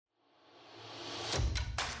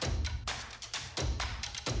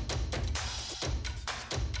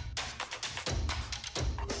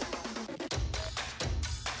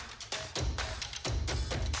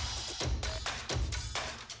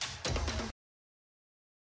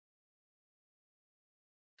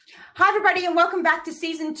Hi, everybody, and welcome back to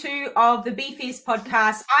season 2 of the Be Fierce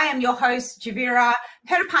podcast. I am your host, Javira,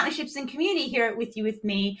 Head of Partnerships and Community here at With You With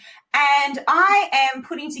Me. And I am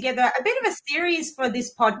putting together a bit of a series for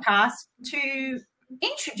this podcast to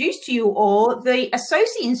introduce to you all the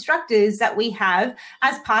associate instructors that we have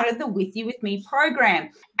as part of the With You With Me program.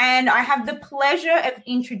 And I have the pleasure of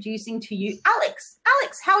introducing to you Alex.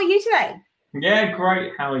 Alex, how are you today? Yeah,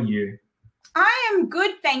 great. How are you? I am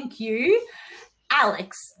good, thank you.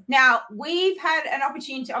 Alex, now we've had an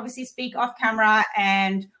opportunity to obviously speak off camera,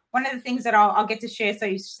 and one of the things that I'll get to share so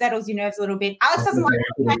it settles your nerves a little bit. Alex doesn't like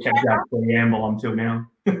to check that preamble until now.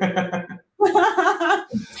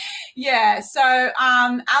 Yeah, so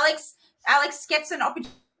Alex gets an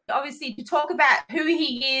opportunity obviously to talk about who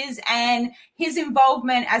he is and his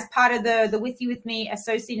involvement as part of the With You With Me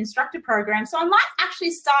Associate Instructor Program. So I might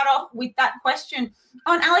actually start off with that question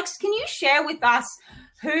on Alex. Can you share with us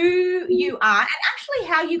who you are and actually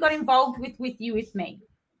how you got involved with You With Me?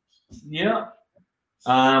 Yeah.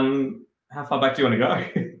 How far back do you want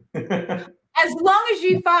to go? As long as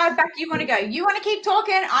you far back you want to go. You want to keep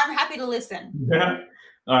talking, I'm happy to listen. Yeah.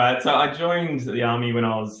 All right. So I joined the Army when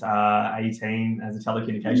I was 18 as a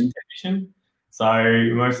telecommunication technician. So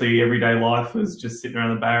mostly everyday life was just sitting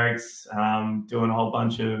around the barracks, doing a whole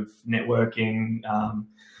bunch of networking,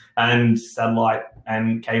 and satellite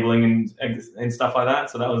and cabling and stuff like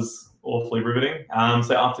that. So that was awfully riveting.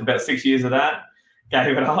 So after about 6 years of that,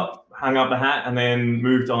 gave it up, hung up the hat, and then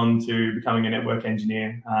moved on to becoming a network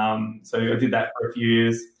engineer. So I did that for a few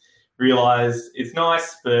years, realized it's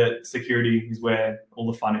nice, but security is where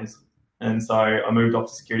all the fun is. And so I moved off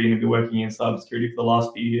to security and have been working in cybersecurity for the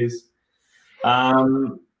last few years.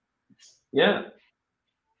 Yeah.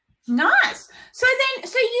 Nice. So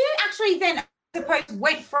you actually then suppose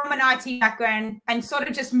went from an IT background and sort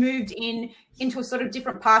of just moved into a sort of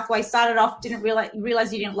different pathway, started off, didn't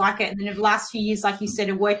realize you didn't like it, and then over the last few years, like you said,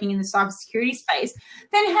 of working in the cybersecurity space.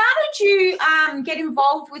 Then how did you get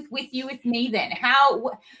involved with You With Me then?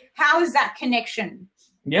 How is that connection?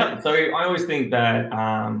 Yeah, so I always think that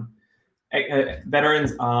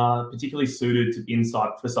veterans are particularly suited to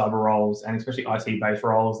insight for cyber roles, and especially IT-based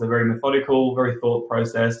roles. They're very methodical, very thought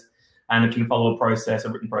processed, and it can follow a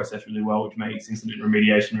written process really well, which makes incident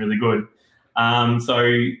remediation really good.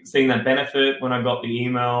 So seeing that benefit when I got the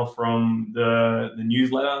email from the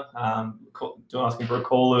newsletter asking for a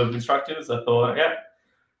call of instructors, I thought, yeah,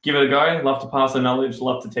 give it a go. Love to pass the knowledge,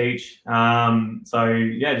 love to teach. So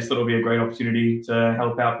yeah, just thought it would be a great opportunity to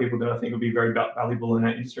help out people that I think would be very valuable in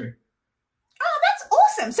that industry. Oh, that's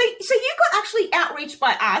awesome. So you got actually outreached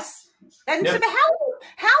by us. And yep. So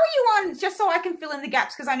how are you on, just so I can fill in the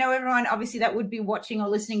gaps, because I know everyone obviously that would be watching or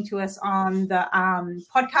listening to us on the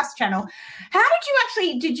podcast channel. How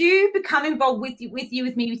did you become involved with You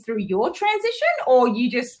With Me through your transition, or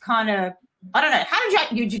you just kind of, I don't know, how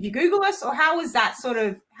did you Google us, or how did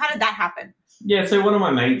that happen? Yeah, so one of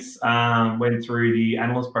my mates went through the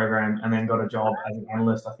analyst program and then got a job as an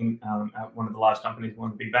analyst, I think, at one of the large companies,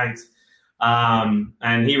 one of the big banks.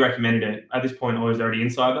 And he recommended it. At this point, I was already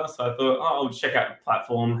insider, so I thought, I'll check out the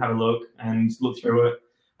platform, have a look, and look through it,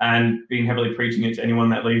 and been heavily preaching it to anyone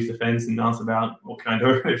that leaves the fence and asks about what can I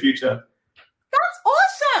do in the future. That's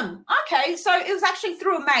awesome. Okay, so it was actually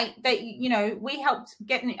through a mate that we helped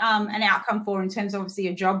get an outcome for in terms of obviously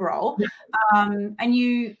a job role, yeah.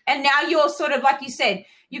 And now you're sort of, like you said,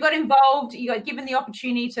 you got involved, you got given the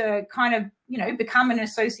opportunity to kind of become an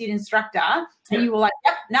associate instructor, and yep. You were like,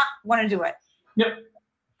 yep, nah, want to do it. Yep.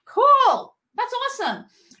 Cool. That's awesome.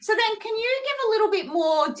 So then can you give a little bit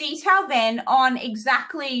more detail then on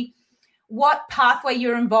exactly what pathway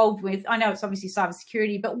you're involved with? I know it's obviously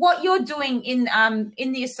cybersecurity, but what you're doing in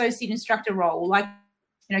the associate instructor role, like,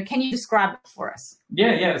 can you describe it for us?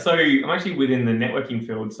 Yeah. So I'm actually within the networking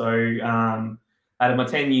field. So out of my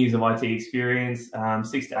 10 years of IT experience,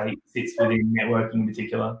 6 to 8 sits within networking in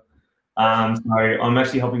particular. So I'm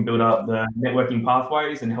actually helping build up the networking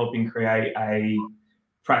pathways and helping create a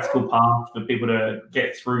practical path for people to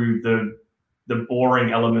get through the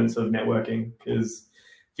boring elements of networking. Because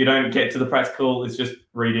if you don't get to the practical, it's just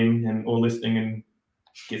reading or listening, and it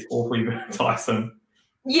gets awfully tiresome.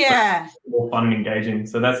 Yeah. So more fun and engaging.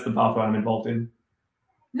 So that's the pathway I'm involved in.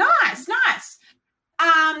 Nice.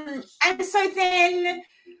 And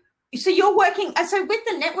so you're working, so with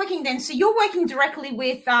the networking then, so you're working directly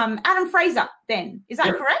with Adam Fraser then, is that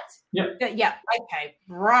yep. correct? Yep. Yeah, okay,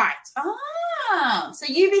 right. So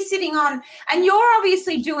you be sitting on, and you're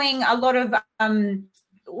obviously doing a lot of,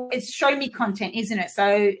 it's show me content, isn't it? So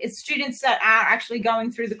it's students that are actually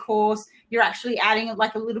going through the course, you're actually adding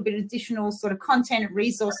like a little bit of additional sort of content and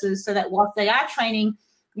resources so that whilst they are training,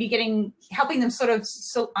 helping them sort of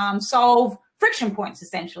solve friction points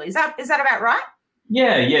essentially. Is that about right?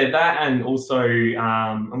 Yeah, that, and also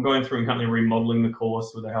I'm going through and currently remodeling the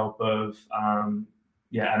course with the help of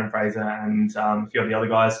Adam Fraser and a few of the other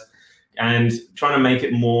guys, and trying to make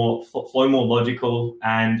it more flow more logical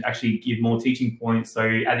and actually give more teaching points. So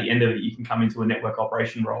at the end of it, you can come into a network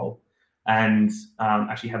operation role and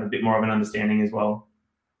actually have a bit more of an understanding as well.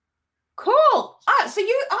 Cool. Right. So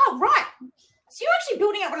you're actually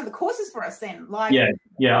building out one of the courses for us then.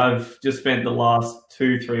 Yeah. I've just spent the last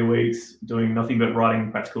 2-3 weeks doing nothing but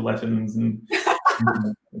writing practical lessons, and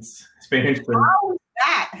it's been interesting.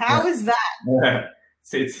 How is that? Yeah.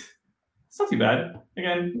 It's not too bad.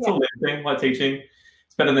 Again, it's all learning, like teaching.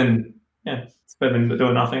 It's better than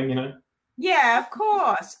doing nothing, you know. Yeah, of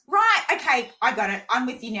course. Right. Okay. I got it. I'm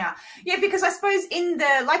with you now. Yeah, because I suppose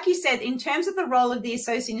like you said, in terms of the role of the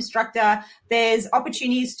associate instructor, there's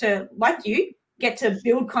opportunities to, like you, get to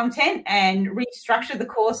build content and restructure the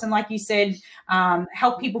course. And like you said,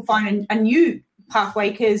 help people find a new pathway,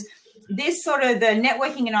 because this sort of the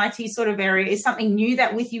networking and IT sort of area is something new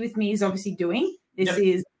that With You With Me is obviously doing. This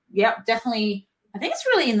is, definitely, I think it's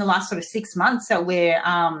really in the last sort of 6 months that we're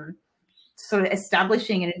sort of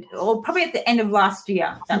establishing it, or probably at the end of last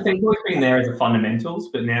year. They've always been there as the fundamentals,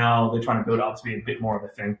 but now they're trying to build it up to be a bit more of a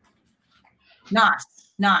thing.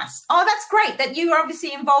 Nice. Oh, that's great that you are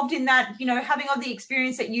obviously involved in that, you know, having all the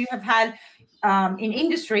experience that you have had in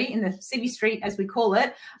industry, in the civvy street, as we call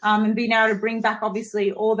it, and being able to bring back,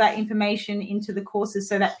 obviously, all that information into the courses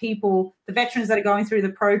so that people, the veterans that are going through the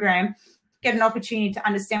program, get an opportunity to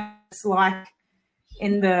understand what it's like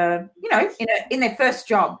in the, you know, in their first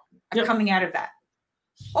job coming out of that.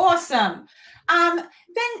 Awesome. Then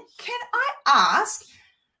can I ask,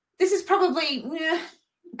 this is probably,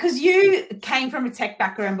 because you came from a tech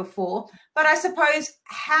background before, but I suppose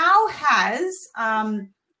how has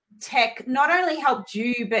tech not only helped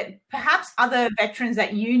you, but perhaps other veterans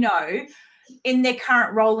that you know in their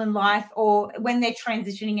current role in life or when they're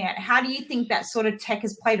transitioning out? How do you think that sort of tech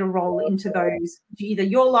has played a role into those, either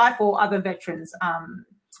your life or other veterans'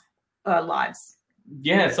 lives?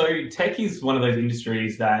 Yeah, so tech is one of those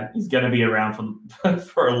industries that is going to be around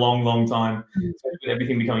for a long, long time. So with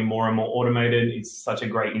everything becoming more and more automated, it's such a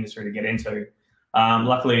great industry to get into.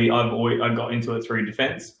 Luckily, I got into it through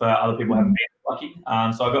defence, but other people haven't been lucky.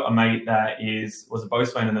 So I got a mate that was a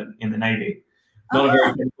boatswain in the Navy. Not a very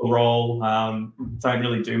technical role. Don't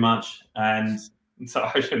really do much, and so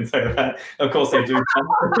I shouldn't say that. Of course, they do.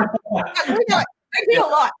 They do a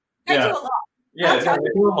lot. They do a lot. Yeah, they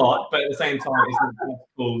do a lot, but at the same time, it's not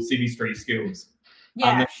practical civvy street skills.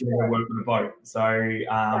 Unless you work on a boat. So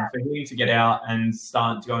for him to get out and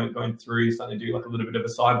start going through, starting to do like a little bit of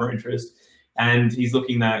a cyber interest, and he's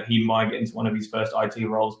looking that he might get into one of his first IT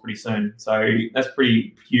roles pretty soon. So that's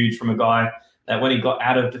pretty huge from a guy that when he got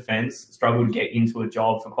out of defence, struggled to get into a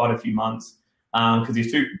job for quite a few months because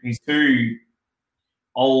he's too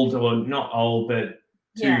old, or not old, but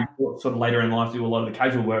to sort of later in life do a lot of the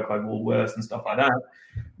casual work like Woolworths and stuff like that.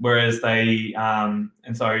 Whereas and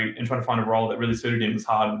trying to find a role that really suited him was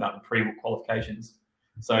hard without the pre-qualifications.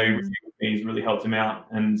 So he's really helped him out,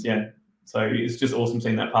 and so it's just awesome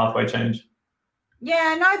seeing that pathway change.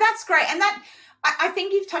 Yeah, no, that's great. And that, I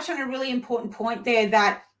think you've touched on a really important point there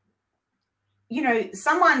that, you know,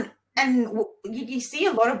 you see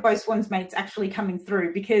a lot of boatswain's mates actually coming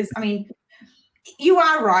through because, I mean, you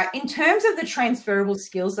are right. In terms of the transferable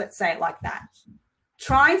skills, let's say it like that,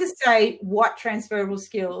 trying to say what transferable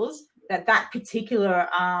skills that particular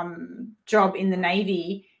job in the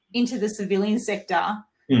Navy into the civilian sector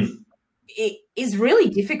it is really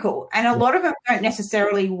difficult. And a lot of them don't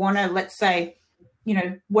necessarily want to, let's say, you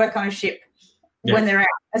know, work on a ship when they're out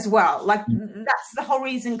as well. Like that's the whole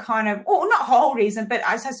reason kind of, or not whole reason, but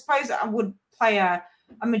I suppose I would play a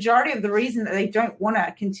majority of the reason that they don't want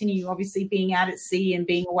to continue obviously being out at sea and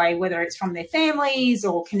being away, whether it's from their families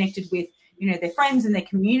or connected with, you know, their friends and their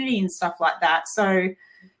community and stuff like that. So,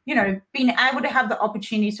 you know, being able to have the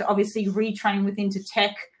opportunity to obviously retrain into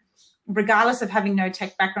tech, regardless of having no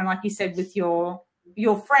tech background, like you said, with your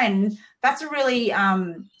friend, that's a really,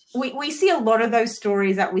 we see a lot of those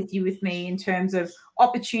stories that With You With Me in terms of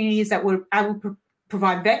opportunities that were able to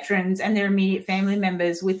provide veterans and their immediate family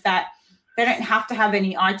members with that. They don't have to have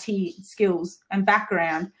any IT skills and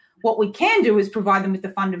background. What we can do is provide them with the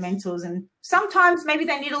fundamentals, and sometimes maybe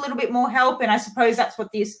they need a little bit more help, and I suppose that's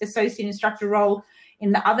what the associate instructor role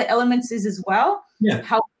in the other elements is as well.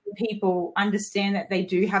 Helping people understand that they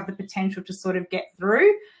do have the potential to sort of get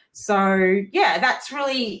through. So, that's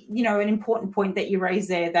really, you know, an important point that you raised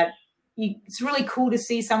there, that it's really cool to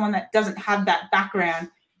see someone that doesn't have that background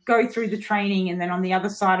go through the training and then on the other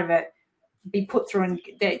side of it be put through and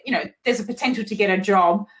that, you know, there's a potential to get a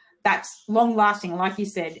job that's long lasting, like you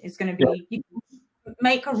said, is going to be, you can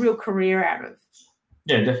make a real career out of.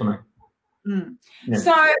 Yeah, definitely. Yeah.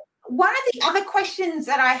 So one of the other questions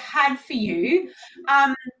that I had for you,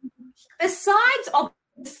 besides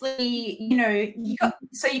obviously, you know, you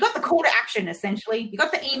got the call to action, essentially, you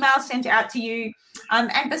got the email sent out to you,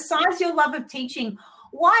 and besides your love of teaching,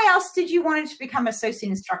 why else did you want to become associate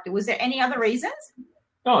instructor? Was there any other reasons?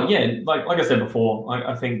 Oh yeah, like I said before,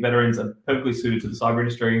 I think veterans are perfectly suited to the cyber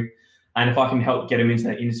industry, and if I can help get them into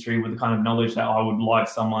that industry with the kind of knowledge that I would like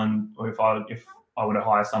someone, or if I were to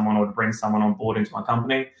hire someone or to bring someone on board into my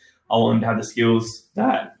company, I want them to have the skills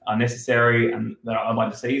that are necessary and that I'd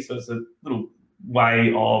like to see. So it's a little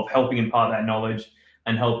way of helping impart that knowledge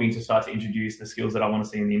and helping to start to introduce the skills that I want to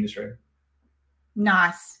see in the industry.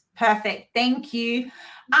 Nice. Perfect. Thank you.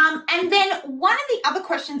 And then one of the other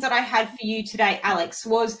questions that I had for you today, Alex,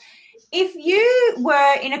 was if you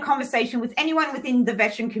were in a conversation with anyone within the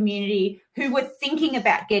veteran community who were thinking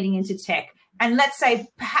about getting into tech, and let's say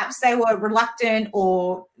perhaps they were reluctant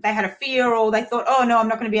or they had a fear or they thought, oh, no, I'm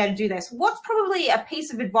not going to be able to do this. What's probably a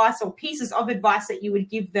piece of advice or pieces of advice that you would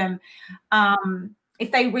give them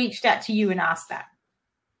if they reached out to you and asked that?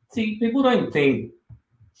 See, people don't think,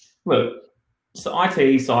 look, so IT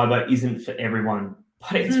cyber isn't for everyone,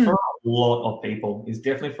 but it's for a lot of people. It's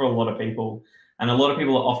definitely for a lot of people. And a lot of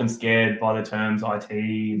people are often scared by the terms IT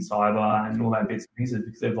and cyber and all that bits and pieces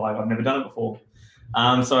because they're like, I've never done it before.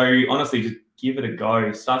 So honestly, just give it a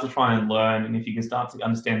go. Start to try and learn. And if you can start to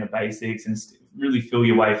understand the basics and really feel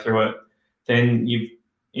your way through it, then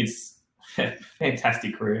it's a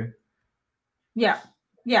fantastic career. Yeah.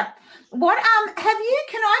 Yeah. What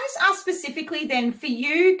can I just ask specifically then, for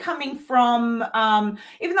you coming from,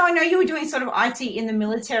 even though I know you were doing sort of IT in the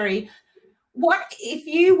military, what if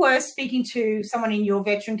you were speaking to someone in your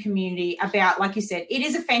veteran community about, like you said, it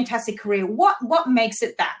is a fantastic career. What makes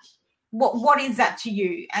it that? What is that to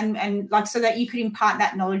you? And like, so that you could impart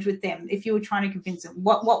that knowledge with them if you were trying to convince them,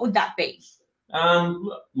 what would that be?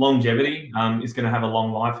 Longevity is going to have a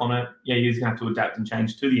long life on it. Yeah, you're going to have to adapt and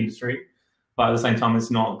change to the industry. But at the same time,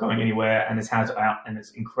 it's not going anywhere, and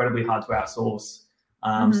it's incredibly hard to outsource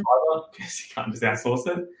cyber because you can't just outsource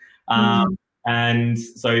it. And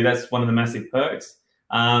so that's one of the massive perks.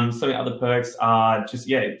 Some of the other perks are just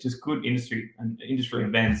good industry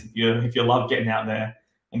events. If you love getting out there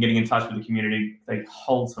and getting in touch with the community, they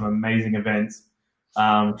hold some amazing events.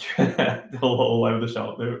 They're all over the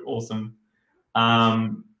shop. They're awesome.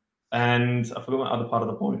 And I forgot my other part of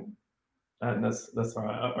the point. That's all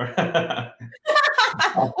right.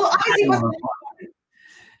 Well,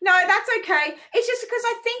 no, that's okay. It's just because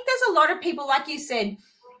I think there's a lot of people, like you said,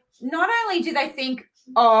 not only do they think,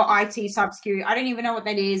 oh, IT, cybersecurity, I don't even know what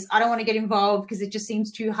that is. I don't want to get involved because it just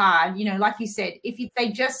seems too hard. You know, like you said, if they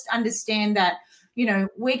just understand that, you know,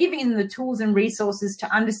 we're giving them the tools and resources to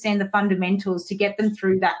understand the fundamentals to get them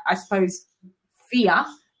through that, I suppose, fear.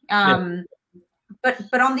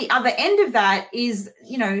 But on the other end of that is,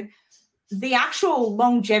 you know, the actual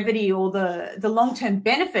longevity or the long-term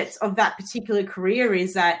benefits of that particular career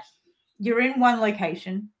is that you're in one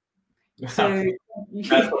location. So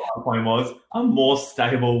that's what my point was. A more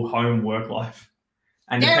stable home work life.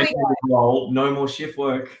 And depending on the role, no more shift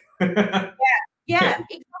work. Yeah,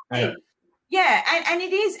 exactly. Yeah, and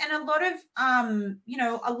it is, and a lot of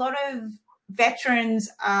a lot of veterans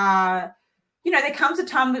are, you know, there comes a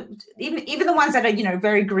time, even the ones that are, you know,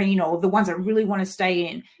 very green or the ones that really want to stay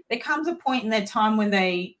in, there comes a point in their time when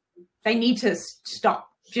they need to stop.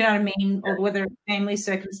 Do you know what I mean? Or whether it's family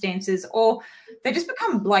circumstances, or they just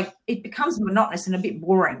become like, it becomes monotonous and a bit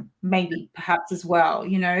boring, maybe perhaps as well,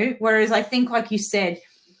 you know? Whereas I think, like you said,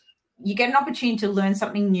 you get an opportunity to learn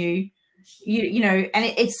something new, you know, and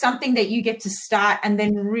it's something that you get to start and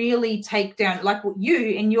then really take down, like what you,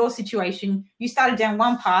 in your situation, you started down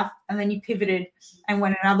one path and then you pivoted and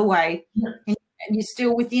went another way. And you're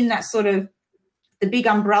still within that sort of the big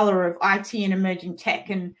umbrella of IT and emerging tech.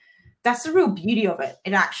 And that's the real beauty of it.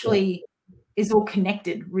 It actually is all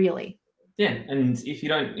connected, really. Yeah, and if you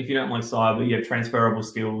don't like cyber, you have transferable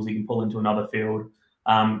skills you can pull into another field.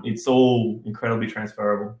 It's all incredibly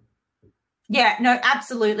transferable. Yeah, no,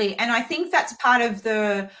 absolutely. And I think that's part of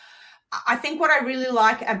I think what I really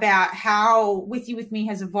like about how With You With Me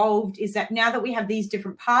has evolved is that now that we have these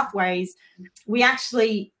different pathways, we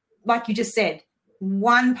actually, like you just said,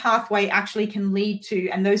 one pathway actually can lead to,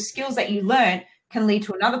 and those skills that you learn can lead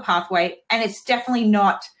to another pathway. And it's definitely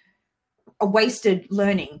not a wasted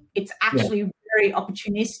learning. It's actually very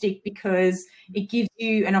opportunistic because it gives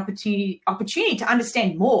you an opportunity to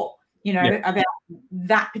understand more, you know, about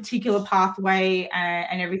that particular pathway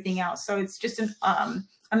and everything else. So it's just a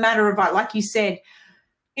matter of, like you said,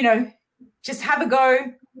 just have a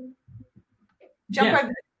go, jump over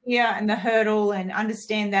the fear and the hurdle, and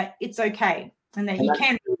understand that it's okay and that you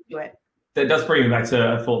can do it. That does bring me back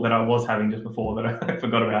to a thought that I was having just before that I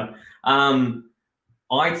forgot about.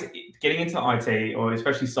 Getting into IT, or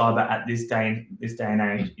especially cyber at this day and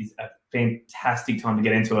age, is a fantastic time to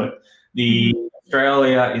get into it.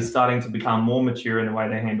 Australia is starting to become more mature in the way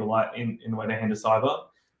they handle in the way they handle cyber.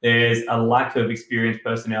 There's a lack of experienced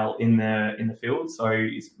personnel in the field, so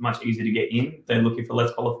it's much easier to get in. They're looking for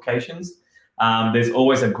less qualifications. There's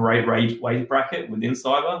always a great wage bracket within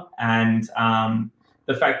cyber, and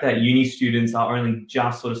the fact that uni students are only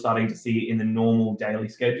just sort of starting to see it in the normal daily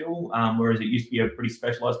schedule, whereas it used to be a pretty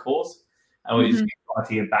specialised course. It used to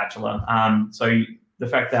be IT a bachelor. So the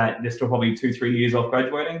fact that they're still probably 2-3 years off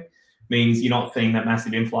graduating means you're not seeing that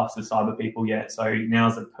massive influx of cyber people yet. So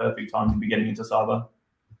now's the perfect time to be getting into cyber.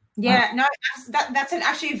 Yeah, no, that's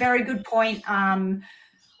actually a very good point.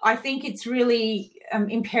 I think it's really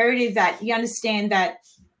imperative that you understand that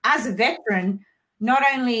as a veteran, not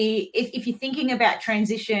only if you're thinking about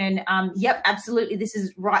transition, yep, absolutely, this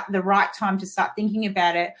is the right time to start thinking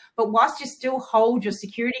about it. But whilst you still hold your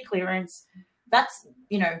security clearance, that's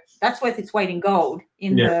worth its weight in gold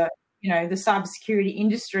in the cybersecurity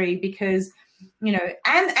industry, because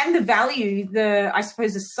and the value, I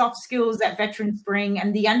suppose the soft skills that veterans bring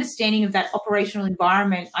and the understanding of that operational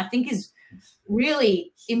environment, I think is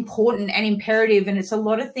really important and imperative. And it's a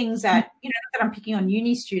lot of things that, that I'm picking on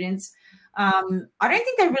uni students. I don't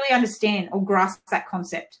think they really understand or grasp that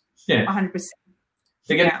concept. Yeah, 100%.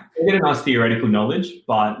 They get a nice theoretical knowledge,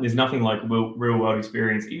 but there's nothing like real world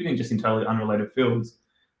experience, even in just in totally unrelated fields.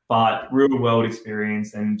 But real world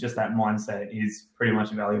experience and just that mindset is pretty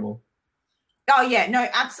much invaluable. Oh yeah, no,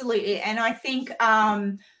 absolutely. And I think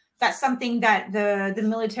that's something that the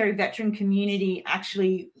military veteran community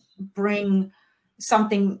actually bring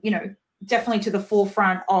something, definitely to the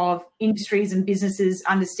forefront of industries and businesses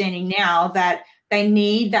understanding now that they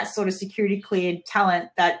need that sort of security cleared talent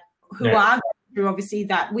who are going through obviously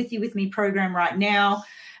that With You With Me program right now.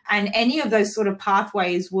 And any of those sort of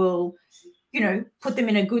pathways will, put them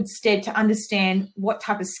in a good stead to understand what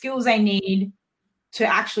type of skills they need to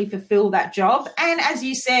actually fulfill that job. And as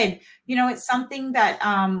you said, it's something that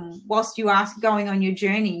whilst you are going on your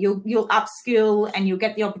journey, you'll upskill and you'll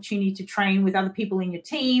get the opportunity to train with other people in your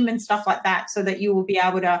team and stuff like that, so that you will be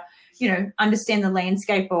able to, understand the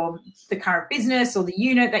landscape of the current business or the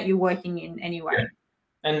unit that you're working in anyway. Yeah.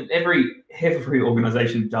 And every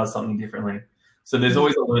organization does something differently. So there's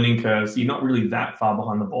always a learning curve. So you're not really that far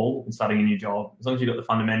behind the ball in starting a new job. As long as you've got the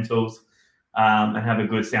fundamentals and have a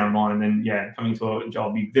good sound mind, and then coming to a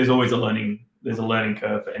job, there's always a learning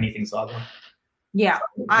curve for anything cyber. Yeah,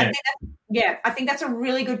 I think that's a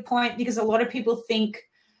really good point, because a lot of people think,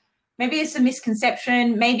 maybe it's a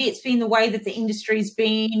misconception, maybe it's been the way that the industry's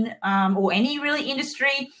been, or any really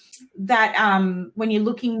industry, that when you're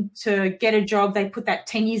looking to get a job, they put that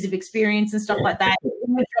 10 years of experience and stuff like that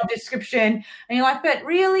in the job description. And you're like, but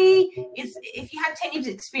really, if you had 10 years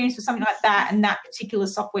of experience for something like that, and that particular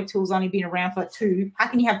software tool's only been around for 2, how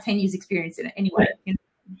can you have 10 years experience in it anyway?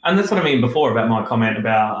 And that's what I mean before about my comment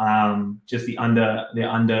about just the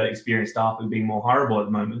under experienced staff who being more horrible at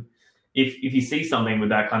the moment. If you see something with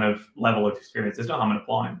that kind of level of experience, there's no harm in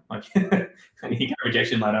applying. Like you get a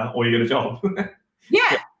rejection letter or you get a job.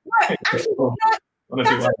 Yeah. No, actually,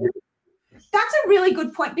 that's a really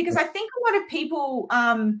good point, because I think a lot of people,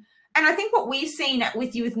 and I think what we've seen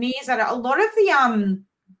With You With Me is that a lot of the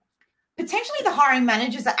potentially the hiring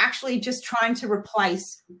managers are actually just trying to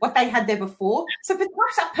replace what they had there before. So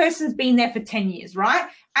perhaps that person's been there for 10 years, right?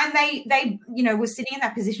 And they were sitting in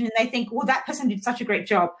that position and they think, well, that person did such a great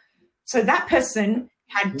job, so that person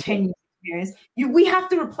had 10 years experience. We have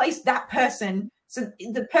to replace that person. So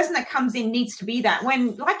the person that comes in needs to be that,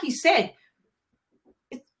 when, like you said,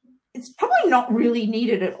 it's probably not really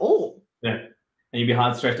needed at all. Yeah. And you'd be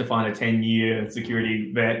hard stretched to find a 10-year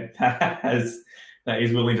security vet that is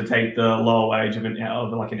willing to take the lower wage of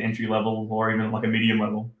like an entry level or even like a medium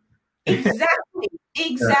level. Exactly.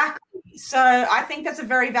 Yeah. So I think that's a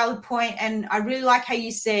very valid point. And I really like how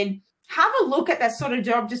you said, have a look at that sort of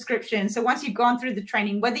job description. So once you've gone through the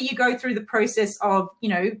training, whether you go through the process of,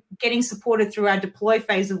 getting supported through our deploy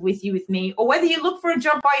phase of With You With Me, or whether you look for a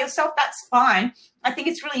job by yourself, that's fine. I think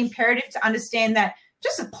it's really imperative to understand that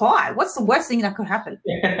just apply. What's the worst thing that could happen?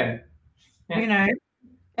 Yeah.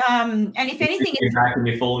 And if anything, back and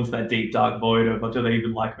you fall into that deep dark void of, do they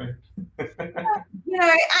even like me?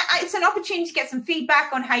 It's an opportunity to get some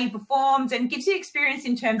feedback on how you performed and gives you experience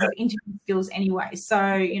in terms of interview skills anyway. So,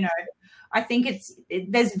 I think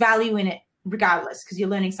there's value in it regardless because you're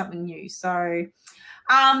learning something new. So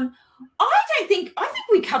I think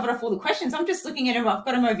we covered off all the questions. I'm just looking at them. I've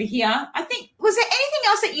got them over here. Was there anything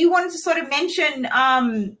else that you wanted to sort of mention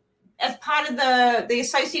as part of the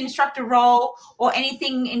associate instructor role, or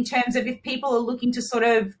anything in terms of if people are looking to sort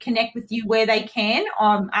of connect with you where they can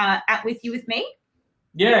at With You With Me?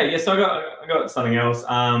 Yeah. So I got something else.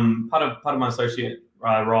 Part of my associate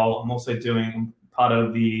role, I'm also doing part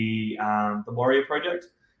of the Warrior Project,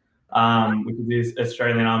 which is the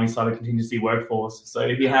Australian Army Cyber Contingency Workforce. So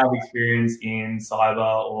if you have experience in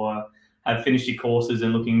cyber or have finished your courses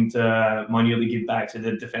and looking to minutely give back to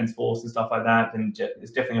the Defence Force and stuff like that, then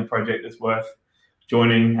it's definitely a project that's worth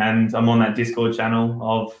joining. And I'm on that Discord channel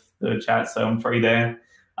of the chat, so I'm free there.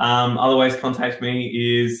 Other ways to contact me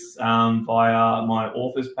is via my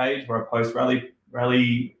authors page, where I post rally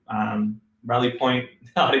point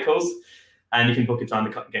articles, and you can book a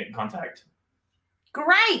time to get in contact.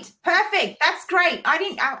 Great, perfect. That's great.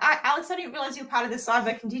 Alex, I didn't realize you were part of the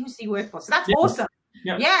Cyber Contingency Workforce. So that's awesome.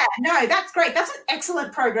 Yep. Yeah, no, that's great. That's an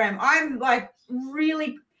excellent program. I'm that's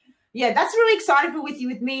really exciting for With You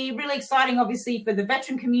With Me. Really exciting, obviously, for the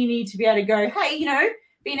veteran community to be able to go, hey,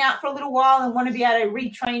 been out for a little while and want to be able to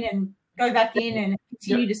retrain and go back in and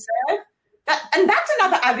continue to serve. And that's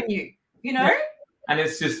another avenue, Yep. And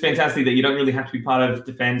it's just fantastic that you don't really have to be part of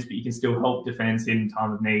Defence, but you can still help Defence in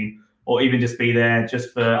time of need, or even just be there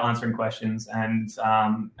just for answering questions. And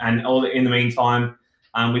all in the meantime,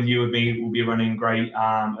 With You With Me, we'll be running great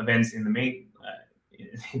events in the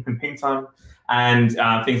meantime, and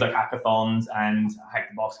things like hackathons and hack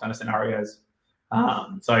the box kind of scenarios.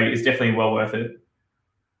 So it's definitely well worth it.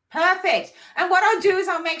 Perfect. And what I'll do is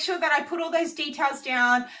I'll make sure that I put all those details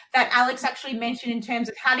down that Alex actually mentioned in terms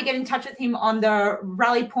of how to get in touch with him on the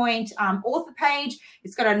Rally Point author page.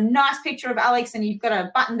 It's got a nice picture of Alex, and you've got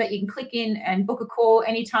a button that you can click in and book a call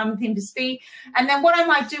anytime with him to speak. And then what I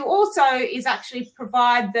might do also is actually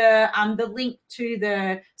provide the link to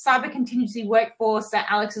the Cyber Contingency Workforce that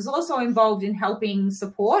Alex is also involved in helping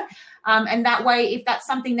support. And that way, if that's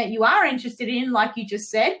something that you are interested in, like you just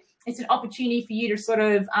said, it's an opportunity for you to sort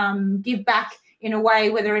of give back in a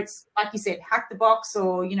way, whether it's, like you said, Hack the Box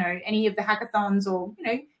or, any of the hackathons, or,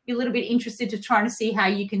 you're a little bit interested to trying to see how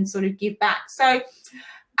you can sort of give back. So,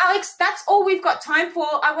 Alex, that's all we've got time for.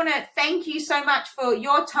 I want to thank you so much for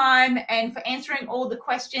your time and for answering all the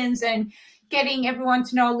questions and getting everyone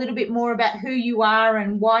to know a little bit more about who you are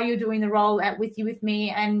and why you're doing the role at With You With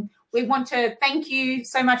Me. And we want to thank you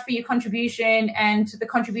so much for your contribution and the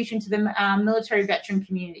contribution to the military veteran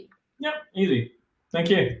community. Yep, easy. Thank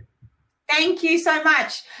you. Thank you so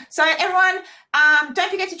much. So everyone, don't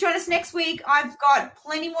forget to join us next week. I've got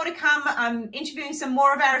plenty more to come. I'm interviewing some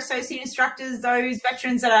more of our associate instructors, those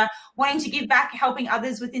veterans that are wanting to give back, helping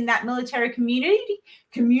others within that military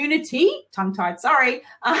community, tongue-tied, sorry.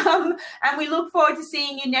 And we look forward to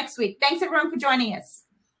seeing you next week. Thanks everyone for joining us.